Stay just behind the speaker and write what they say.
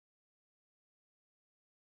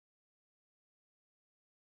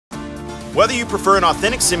Whether you prefer an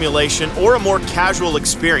authentic simulation or a more casual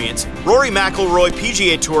experience, Rory McIlroy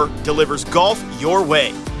PGA Tour delivers golf your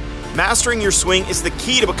way. Mastering your swing is the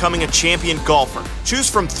key to becoming a champion golfer. Choose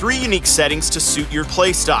from 3 unique settings to suit your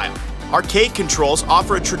play style. Arcade controls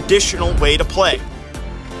offer a traditional way to play.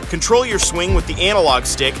 Control your swing with the analog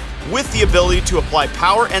stick with the ability to apply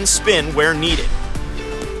power and spin where needed.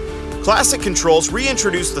 Classic controls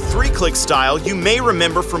reintroduce the 3-click style you may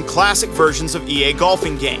remember from classic versions of EA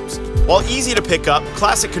golfing games. While easy to pick up,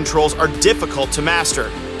 classic controls are difficult to master,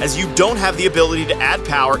 as you don't have the ability to add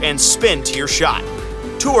power and spin to your shot.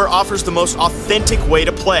 Tour offers the most authentic way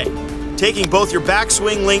to play, taking both your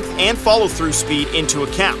backswing length and follow-through speed into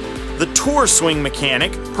account. The Tour swing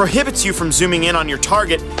mechanic prohibits you from zooming in on your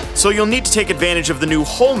target, so you'll need to take advantage of the new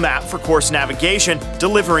hole map for course navigation,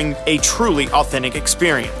 delivering a truly authentic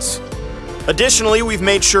experience. Additionally, we've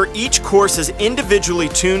made sure each course is individually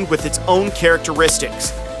tuned with its own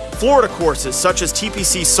characteristics. Florida courses such as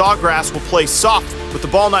TPC Sawgrass will play soft with the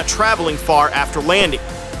ball not traveling far after landing.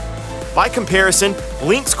 By comparison,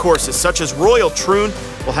 links courses such as Royal Troon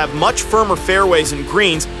will have much firmer fairways and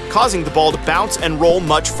greens, causing the ball to bounce and roll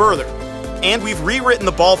much further. And we've rewritten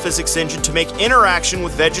the ball physics engine to make interaction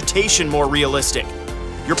with vegetation more realistic.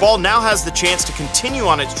 Your ball now has the chance to continue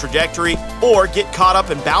on its trajectory or get caught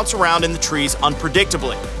up and bounce around in the trees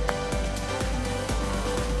unpredictably.